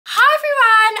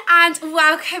and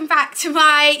welcome back to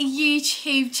my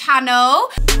YouTube channel.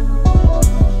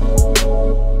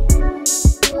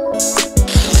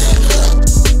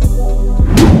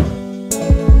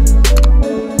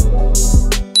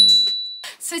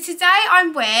 So today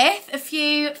I'm with a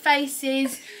few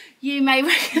faces you may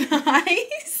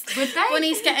recognise. Would they?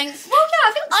 Bonnie's getting, well yeah,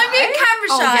 I think so. I'm being camera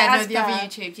shy. Oh yeah, no, the other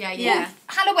YouTube, yeah.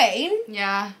 Halloween.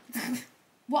 Yeah.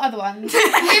 What other ones?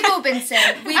 We've all been seen.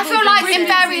 I feel like in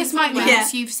various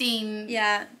moments you've seen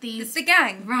these. It's the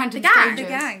gang. Random strangers. The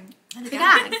gang. The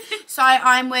gang. So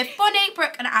I'm with Bonnie,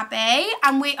 Brooke and Abby,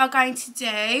 and we are going to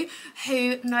do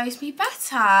Who Knows Me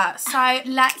Better. So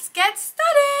let's get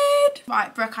started.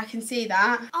 Right, Brooke, I can see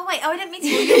that. Oh wait, I didn't mean to.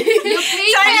 You're peeking. Don't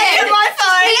look at my phone.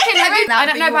 I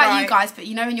don't know about you guys, but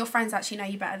you know when your friends actually know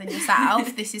you better than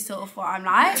yourself, this is sort of what I'm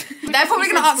like. They're probably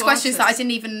going to ask questions that I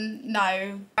didn't even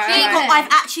know. I've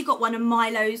actually got one of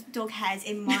Milo's dog hairs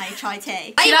in my chai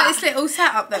tea. Do you like this little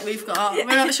setup that we've got? We're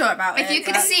not sure about it. If you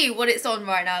could see what it's on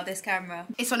right now, this camera.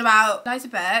 It's on about loads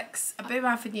of books, a Boo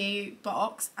Avenue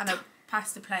box, and a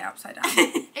pasta plate upside down.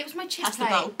 It was my chip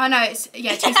plate. I know, it's,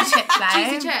 yeah, cheesy chip plate.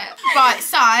 Cheesy chip. Right,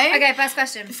 so. Okay, first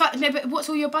question. No, but what's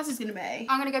all your buzzers going to be?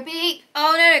 I'm going to go beep.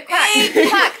 Oh, no, quack.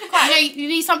 Quack, quack. No, you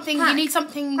need something, Quack. you need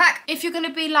something. Quack. If you're going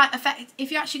to be like, if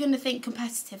you're actually going to think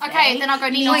competitively. Okay, then I'll go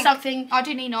Nino. You need something. I'll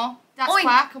do Nino. That's Oink.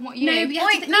 quack, and what you No, do? but you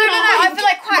have to No, think, I feel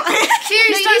like quack.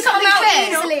 Cues don't come out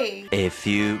easily. A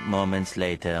few moments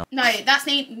later. No, that's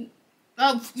neat.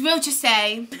 Oh, we'll just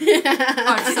say. What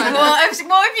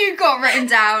have you got written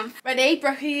down? Ready?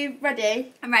 Brooke, are you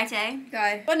ready? I'm ready.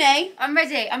 Go. Bonnie. I'm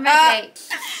ready.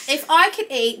 If I could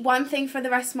eat one thing for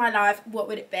the rest of my life, what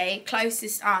would it be?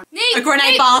 Closest answer. A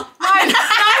grenade bar. No,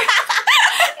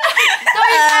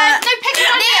 pickled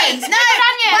onions. Pickled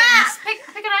onions.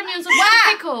 Pickled onions or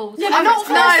pickles. Yeah, but not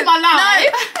for the rest of my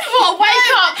life. What? Wake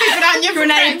up, pickled onion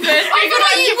Grenade.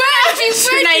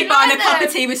 Grenade bar and a cup of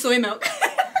tea with soy milk.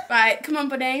 Right, come on,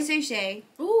 Bonnie. Sushi.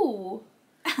 Ooh.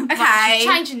 Okay.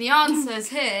 Changing the answers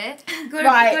here.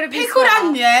 Right, pickled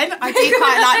onion. I do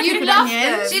quite like pickled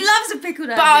onion. She loves a pickled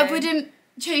onion. But I wouldn't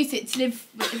choose it to live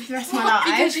with the rest of my life.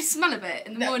 Because you smell a bit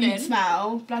in the morning. You'd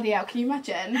smell. Bloody hell, can you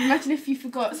imagine? Imagine if you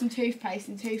forgot some toothpaste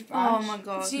and toothbrush. Oh my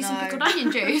god, Do some pickled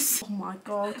onion juice. Oh my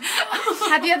god.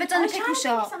 Have you ever done a pickle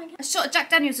shot? A shot of Jack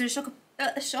Daniels and a shot of pickle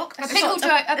shot of pickle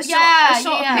No.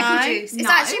 juice. It's No.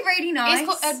 actually really nice.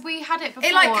 We had it before.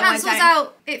 It like cancels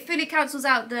out. It fully cancels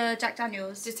out the Jack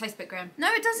Daniels. Just tastes a bit grim. No,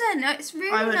 it doesn't. No, it's really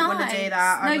nice. I wouldn't want to do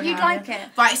that. No, you'd like it.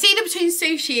 Right, it's either between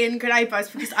sushi and grenade bars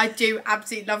because I do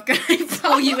absolutely love grenade bars.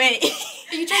 Oh, you eat.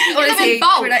 Are you joking? Honestly, We both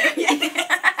all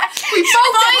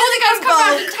the girls come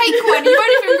around and take one. You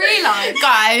won't even realise.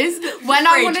 Guys, when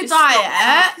I want to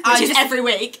diet, Which is every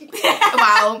week.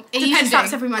 Well, it usually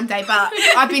starts every Monday, but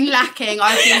I've been lacking. You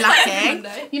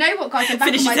know what, guys? I'm back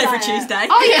Finishes on my every diet. Tuesday.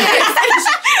 Oh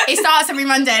yeah. It starts every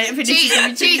Monday and it finishes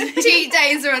every Tuesday. Cheat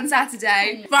days are on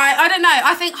Saturday. Right, I don't know.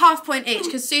 I think half point each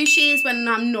because sushi is when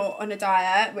I'm not on a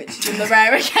diet, which is on the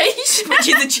rare occasion. Which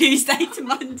is a Tuesday to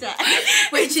Monday.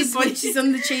 which is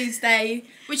on the Tuesday,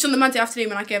 which is on the Monday afternoon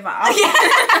when I give up.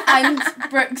 And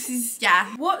Brooks is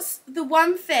What's the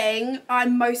one thing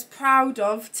I'm most proud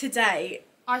of today?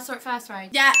 I saw it first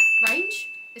range. Yeah. Range?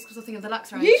 It's because I think of the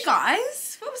Lux range. You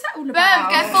guys, what was that all Boom,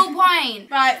 about? get full point.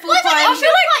 Right, full I point.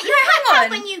 feel like you hang on.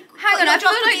 When you hang on, I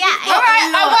feel like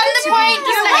Alright, I won the point.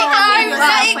 Just let it go.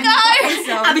 Let it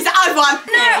go. Abby's like, I won.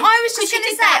 No, I was just going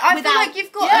to say, I feel like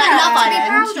you've got a lot to be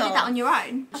proud You did of. that on your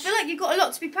own. I feel like you've got a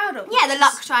lot to be proud of. Yeah, the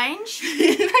Lux range.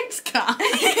 Thanks, guys.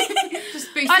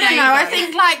 Just boost I don't your know. I ego.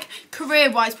 think like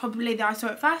career-wise, probably that I saw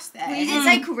it first there. Well, you didn't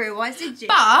say career-wise, did you?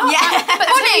 But Yeah.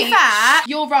 to be fair,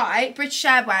 you're right. British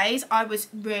Airways, I was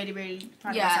really, really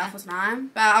proud of myself, wasn't I?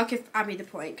 But I'll give Abby the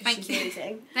point because she's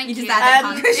losing. Thank You you.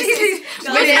 deserve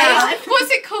it. What's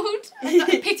it called?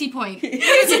 Pity point. You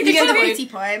get the pity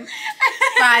point.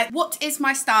 Right, what is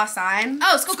my star sign?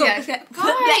 Oh, Scorpio. Guys, I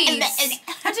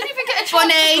didn't even get a chance.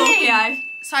 Bonnie. Scorpio.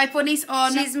 So Bonnie's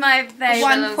on She's my very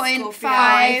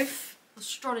 1.5.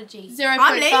 Astrology. 0.5.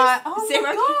 I'm Liz. Oh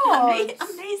my god.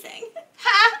 Amazing.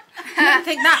 You didn't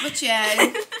think that, would you?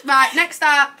 Right, next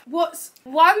up. What's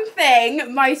one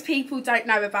thing most people don't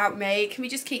know about me? Can we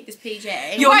just keep this PG?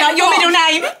 Your middle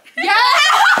name. Yeah!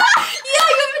 Yeah,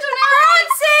 your middle name.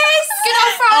 Francis. Good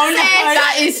old Francis. Oh no,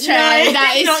 that is true.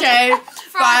 That is true.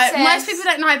 But Francis. most people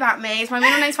don't know about me. My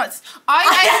middle name's Francis. No,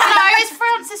 it's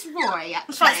Francis Roy,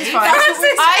 actually. Francis Roy.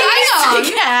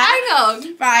 Hang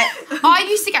on. Right, I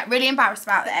used to get really embarrassed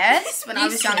about this when I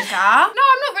was younger. No, I'm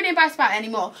not really embarrassed about it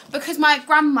anymore because my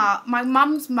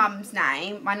mum's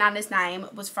name, my nana's name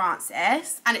was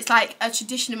Francis, and it's like a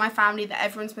tradition in my family that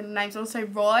everyone's middle name's also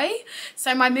Roy.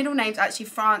 So my middle name's actually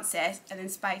Francis and then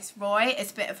space Roy.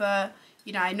 It's a bit of a,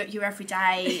 you know, not your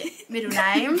everyday middle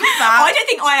name. But I don't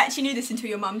think I actually knew this until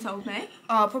your mum told me.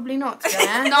 Oh, probably not.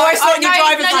 Yeah. No, I saw your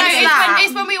driver's license.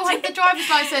 It's when we all had the driver's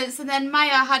license, and then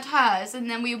Maya had hers, and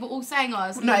then we were all saying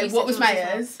ours. No, what was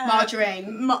Maya's?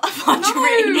 Margarine.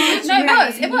 Margarine. No,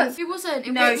 it was. It wasn't.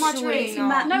 It was Margarine.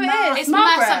 No, it is. It's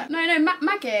Margaret. No,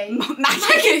 Maggie.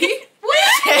 Maggie.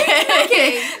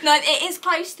 Maggie. No, it is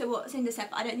close to what Cinder said,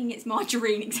 but I don't think it's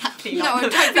margarine exactly. No, I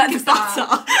like don't think it's that.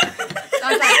 butter.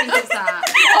 I don't think it's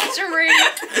that. Margarine.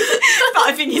 But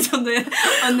I think it's on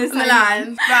the same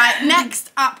line. Right,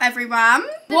 next up, everyone.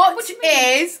 What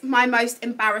is my most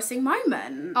embarrassing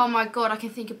moment? Oh my god, I can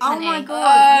think of plenty. Oh my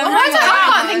god. I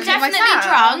can't think of Definitely myself.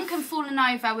 drunk and falling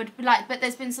over would be like, but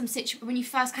there's been some situation when you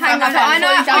first came Hang out on, of Love I know.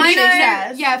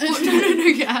 Island. Yeah,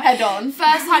 yeah. Head on.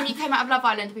 First time you came out of Love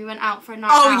Island, we went out for a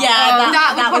night Oh out. yeah,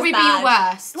 that would was probably be your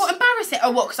bad. worst. What, embarrassing?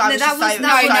 Oh, what? Because I was that just was- so that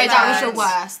No, was so that was bad. your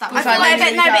worst. That was I your feel like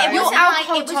worst. no, but it Your wasn't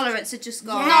alcohol like it was. tolerance had just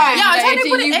gone. No, Yeah, I don't know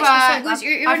what it you is. were.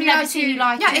 You're I've only never allowed seen you to-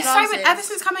 like Yeah, it. it's so weird. Ever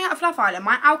since coming out of Love Island,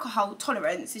 my alcohol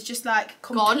tolerance is just like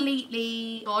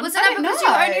completely Gone. Was I it don't because you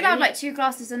were only know. allowed like 2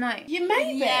 glasses a night? You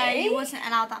maybe. Yeah, you wasn't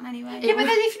allowed that many ways. Yeah, but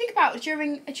then if you think about it, do you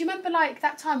remember like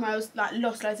that time where I was like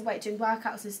lost loads of weight doing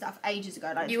workouts and stuff ages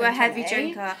ago? Like You were a heavy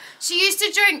 2020? drinker. She used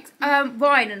to drink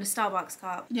wine in a Starbucks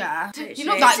cup. Yeah. You're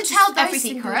not like to just tell those every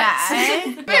single secrets.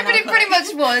 day. But it pretty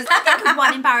much was. I think of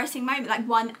one embarrassing moment, like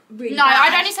one really No,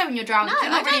 bad. I'd only say when you're drunk. No,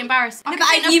 You're not I really don't- embarrassed. No, I but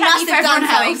can think of you plenty must for have done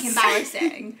everyone something else.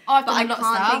 embarrassing. I've But done a lot of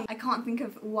stuff. I can't think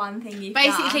of one thing you've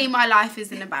Basically, done. my life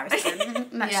is an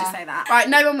embarrassment. Let's Yeah. just say that. Right,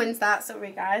 no one wins that.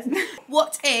 Sorry, guys.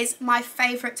 What is my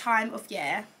favourite time of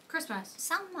year? Christmas.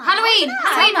 Summer. Halloween.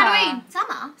 Halloween.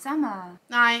 Summer. Summer.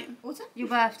 No. Autumn. Your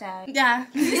birthday. Yeah.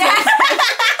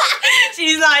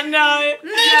 She's like, no.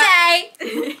 Day.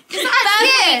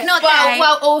 That's Not Well, day.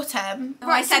 well, autumn.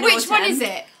 Right, So which one is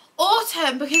it?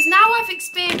 Autumn, because now I've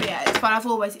experienced, well, I've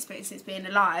always experienced since being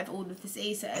alive, all of the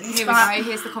seasons. Here we but go.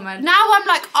 Here's the comment. Now I'm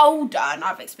like older and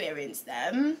I've experienced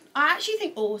them. I actually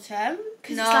think autumn,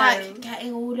 because No. it's like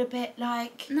getting all a bit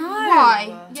like. No.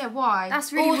 Why? Yeah, why?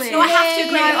 That's really weird. No, I have to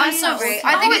agree. No, I'm Autumn. sorry.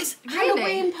 I think Oh, it's really?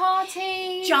 Halloween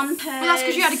parties. Jumpers. Well, that's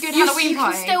because you had a good You Halloween can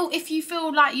party. still, if you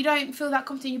feel like you don't feel that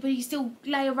confident in your body, you still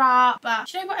layer up. But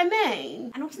do you know what I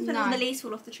mean? And autumn's when No. all the leaves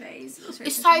fall off the trees.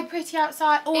 It's so pretty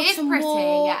outside. Autumn It is pretty,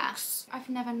 walks. I've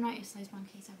never noticed those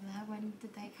monkeys over there. When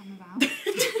did they come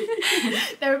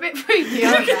about? They're a bit freaky,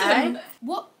 aren't they?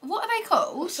 What are they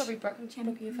called? Sorry, Brooke, I'm trying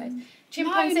to look at your face.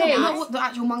 Chimpanzees. No, not what the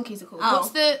actual monkeys are called. Oh. What's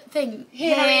the thing?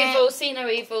 Hear no evil, see no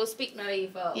evil, speak no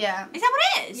evil. Yeah. Is that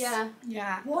what it is?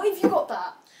 Yeah. Why have you got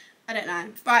that? I don't know.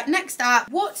 Right, next up,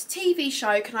 what TV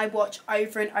show can I watch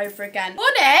over and over again?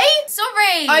 Bonnie!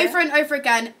 Sorry. Over and over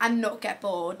again and not get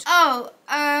bored. Oh,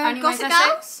 Gossip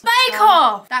Girls? Bake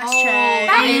Off. That's Oh, true.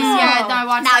 that is, yeah,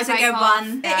 no, I'd That say was a Bake good Off.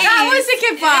 one. Yeah. That was a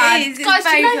good one. It is, it's Guys, do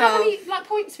you Bake know how Off. many like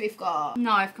points we've got?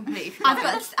 No, I've completely I've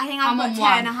forgotten. got, I think I've I'm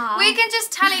got on 10.5. We can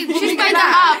just tally when She's we go going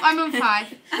back. up, I'm on 5.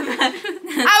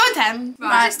 I want 10. We'll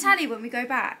Right. just tally when we go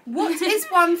back. What is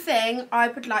one thing I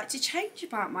would like to change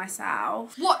about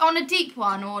myself? What, on a deep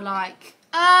one or like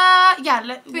Yeah,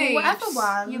 boobs? whatever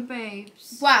one. Your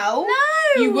boobs. Well,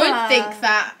 No. you would think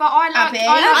that. But I like, Abby. I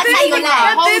like I'd say your smaller.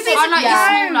 legs. Hold Boobies it, I like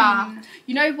yeah. you smaller.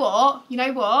 You know what? You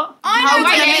know what? I know Hold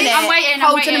what on a it is. minute. I'm waiting, I'm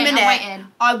Hold waiting, on a I'm minute. waiting.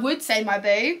 I would say my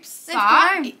boobs. They've But-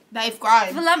 grown. They've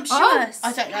grown. Voluptuous.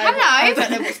 I don't know. Hello. I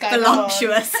don't know what's going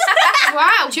Voluptuous. Wow.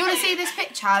 on. Do you want to see this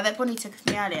picture that Bonnie took of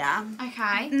me earlier?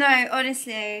 Okay. No,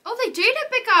 honestly. Oh, they do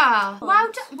look bigger. Well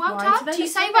done. Well Why done. do they Do you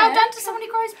look say so well big? done to someone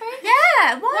who grows boobs?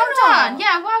 Yeah, Well done.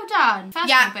 Yeah, well done. First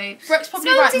Yeah, one, boobs. Brooke's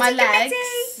probably Small right. My titty legs.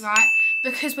 committee. Right.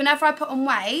 Because whenever I put on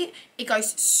weight, it goes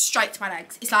straight to my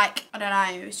legs. It's like, I don't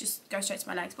know, it's just goes straight to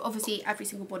my legs. But obviously, every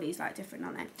single body is like different,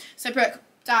 aren't they? So, Brooke,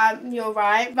 you're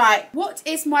right. Right, what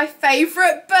is my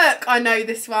favourite book? I know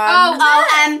this one.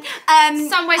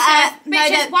 Some way to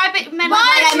bitches. Why men love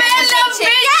Yes!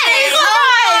 bitches?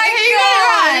 Who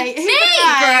got it? Who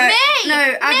got it? Me.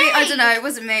 No, Abby, I don't know, it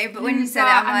wasn't me, but when you said it,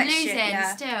 I'm like, losing shit,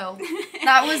 yeah. still.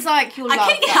 That was like your I love.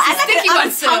 couldn't get I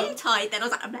was tongue-tied then. I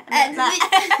was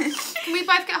like, Can we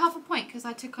both get half a point because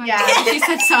I took over? Yeah. She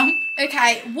said some.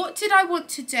 Okay, what did I want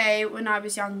to do when I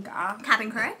was younger?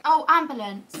 cabin crew. Oh,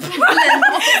 ambulance.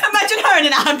 Imagine her in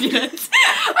an ambulance.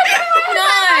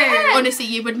 No. Honestly,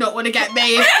 you would not want to get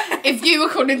me if you were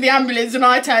calling the ambulance and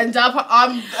I turned up.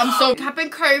 I'm so cabin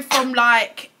crew from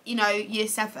like, you know, year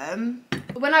 7.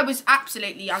 When I was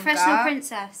absolutely younger. Professional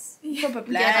princess.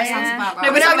 Probably. Yeah, that sounds about right.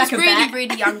 No, when I was Like a really, vet.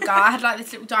 really younger, I had like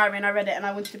this little diary and I read it and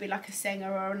I wanted to be like a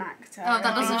singer or an actor. Oh,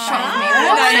 that doesn't or shock me.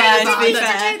 yeah, to be You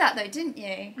got to fair. do that though, didn't you?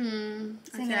 I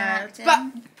Singing did. and acting.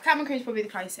 But cabin crew is probably the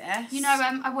closest. You know,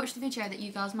 I watched the video that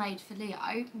you girls made for Leo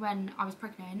when I was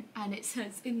pregnant, and it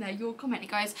says in there, your comment, it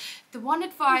goes, the one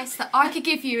advice that I could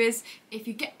give you is, if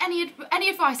you get any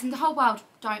advice in the whole world,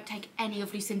 don't take any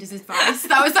of Lucinda's advice.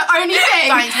 That was the only thing.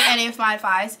 Don't take any of my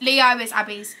advice. Leo is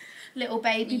Abby's little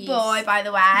baby boy, by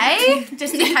the way.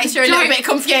 Just in case you're a little bit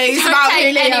confused don't about who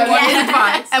take Leo anyone's is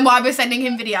advice. and why we're sending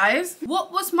him videos.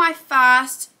 What was my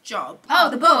first job? Oh,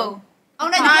 the bull. Oh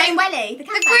no, the green welly. The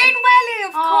The green welly,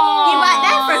 of course. You worked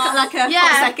there for like a Yeah.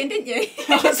 hot second, didn't you?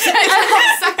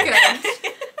 Second.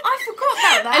 I forgot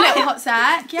about that. A little hot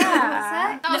sack,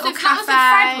 yeah. That was Little with cafe.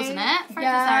 Fred, wasn't it? Fred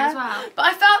was there as well. But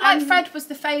I felt like Fred was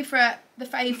the favourite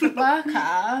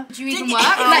worker. Did you even you- work?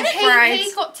 Like Fred.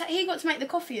 he got to make the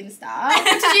coffee and stuff.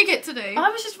 What did you get to do? I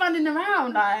was just running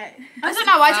around like I don't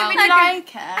know. I didn't really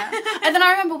like it. And then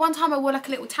I remember one time I wore like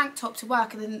a little tank top to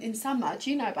work, and then in summer,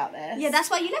 do you know about this? Yeah, that's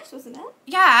why you left, wasn't it?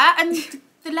 Yeah, and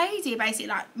the lady basically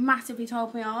like massively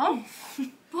told me off.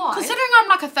 Why? Considering I'm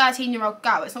like a 13-year-old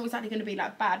girl, it's not exactly going to be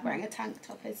like bad wearing a tank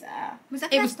top, is it? Was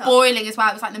that It was first boiling as well.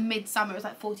 It was like the midsummer. It was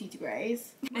like 40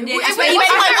 degrees. And It that's was- where you it went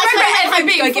was- home. That's where I you went home to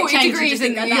remember go it being get changed. 40 and just degrees go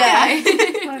in back. the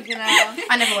Fucking hell.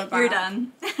 I never went back. You're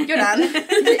done. You're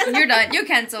done. You're done. You're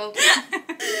cancelled.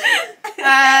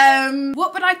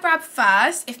 What would I grab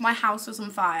first if my house was on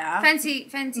fire?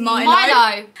 Fenty. Milo.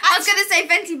 Milo. I was gonna say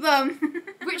Fenty bum.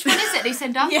 Which one is it,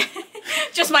 Lucinda? Yeah,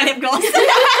 just my lip gloss.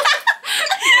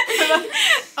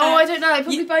 Oh, I don't know.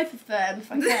 Probably both of them.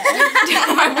 If I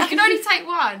could. We can only take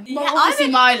one. Well, obviously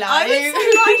Milo. I would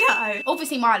say Milo.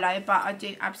 Obviously Milo, but I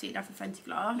do absolutely love a Fenty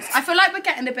gloss. I feel like we're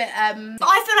getting a bit But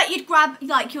I feel like you'd grab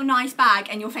like your nice bag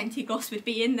and your Fenty gloss would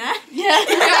be in there. yeah.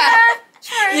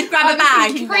 You'd grab a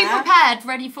bag. Pre-prepared,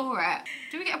 ready for it.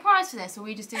 Do we get a prize for this, or are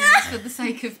we just doing this for the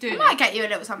sake of doing I might it? get you a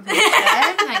little something.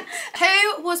 Thanks.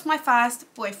 Who was my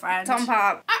first boyfriend? Tom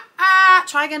Park.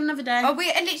 Try again another day. Are we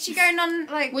literally going on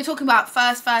like? We're talking about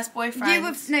first boyfriend.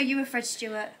 You were Fred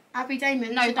Stewart. Abby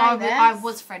Damon. No, you should know this. I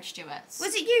was Fred Stewart.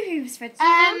 Was it you who was Fred Stewart?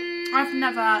 I've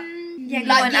never. Yeah, go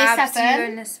like on, year Abs, 7? you're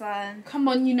in this one. Come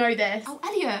on, you know this. Oh,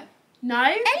 Elliot. No?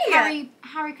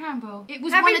 Harry Campbell. It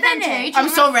was Harry one of them two. Bennett. Do you I'm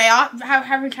remember? sorry.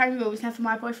 Harry Campbell was never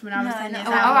my boyfriend when I was No, 10 years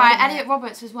no. old. Oh, all right, Elliot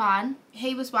Roberts was one.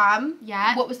 He was one.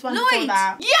 Yeah. What was the one Lloyd. before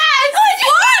that? Yes!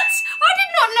 What? I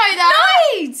did not know that.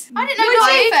 Lloyd! I didn't know You were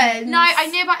Lloyd. friends? No, I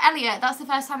knew about Elliot. That's the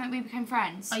first time that we became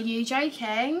friends. Are you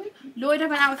joking? Lloyd, I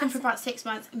went out with him for about 6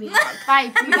 months and we hugged.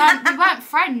 Babe, we weren't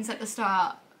friends at the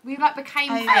start. We like became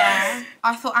friends. Yeah.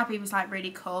 I thought Abby was like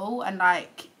really cool and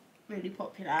like really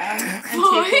popular and too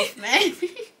Why? cool for me.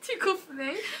 Too cool for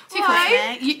me. Too cool for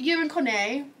me. You and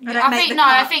Connie.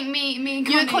 I think me and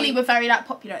Connie. You and Connie were very like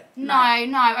popular. No.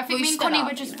 I Well, think you me and stood Connie up,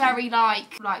 were just you know. very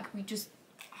like we just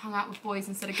hung out with boys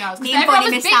instead of girls. 'Cause Me and everyone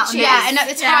Bonnie was missed out on bitchy. Yeah, and at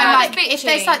the time, everyone was like, if bitchy.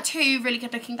 there's like 2 really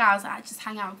good looking girls that just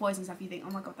hang out with boys and stuff, you think,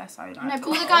 oh my god, they're so like. No, but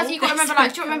all the girls you got to remember,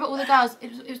 like, do you remember all the girls?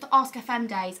 It was the Ask FM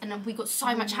days, and then we got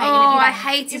so much hate. Oh, and it'd be I like,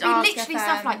 hated it'd be Ask literally FM.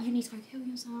 stuff like, you need to go kill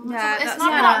yourself. Yeah, It's that's-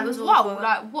 not yeah, like, it was whoa, awful.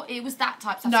 like, what, it was that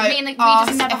type of stuff. No, So me and we Ask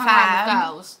just never hung out FM with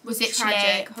girls. was It's literally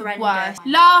tragic, the horrendous. worst.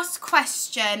 Last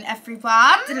question,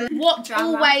 everyone. What Drama.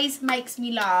 always makes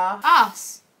me laugh?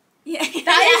 Us. Yeah. That is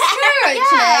true,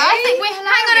 actually. Yeah, I think we're hilarious.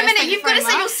 Hang on a minute, Thank you've you got to very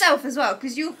say much. yourself as well,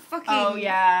 because you're fucking. Oh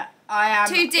yeah, I am.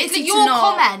 Too It's ditzy your to not.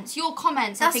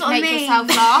 comments, I That's think, what I make mean. yourself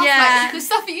laugh. Yeah. Like, the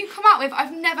stuff that you come out with,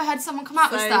 I've never heard someone come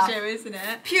out with stuff. true, isn't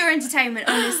it? Pure entertainment,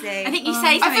 honestly. I think you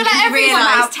say I something feel like and you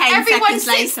realise 10 everyone seconds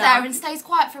sits later. there and stays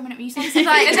quiet for a minute when you say something.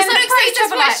 Like, and just then looks looks at at each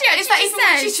other what like, she is that actually even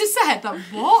what she said? just said? Like,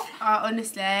 what?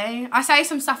 Honestly, I say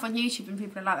some stuff on YouTube and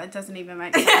people are like, that doesn't even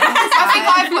make sense. I think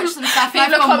I've watched some stuff. People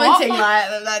are I've gone, commenting what?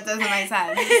 like that doesn't make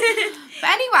sense. But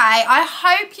anyway, I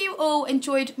hope you all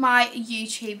enjoyed my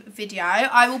YouTube video.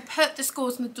 I will put the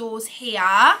scores on the doors here.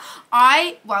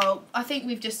 I think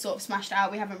we've just sort of smashed it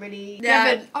out. We haven't really. Yeah, we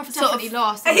haven't I've sort definitely of,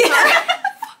 lost.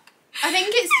 I think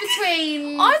it's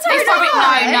between... I don't It's know.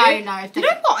 probably, no. You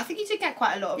know what? I think you did get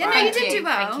quite a lot of Yeah, no, right. you did do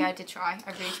well. Thank you, I did try.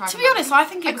 I really tried. To be honest, I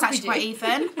think it was actually quite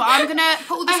even. But I'm going to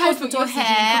put all the I heard scores what on you were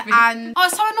here. saying, And oh,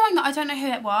 it's so annoying that I don't know who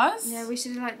it was. Yeah, we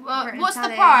should have like. Well, written a what's the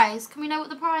tally. prize? Can we know what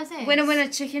the prize is? Winner,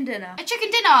 chicken dinner. A chicken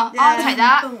dinner. I'll take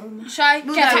that. Boom. Shall I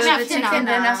Well, get no, it? Take me out the for dinner. chicken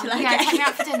dinner. Yeah, take me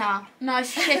out for dinner.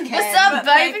 Nice chicken. What's up,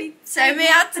 baby? Take me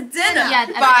out to dinner. Yeah, a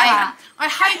bit of Right. that. I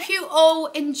hope you all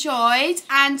enjoyed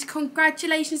and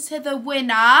congratulations to the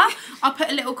winner. I'll put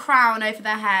a little crown over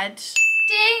their head.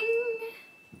 Ding.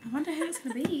 I wonder who it's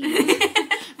going to be.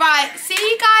 Right, see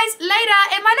you guys later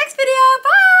in my next video.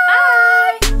 Bye.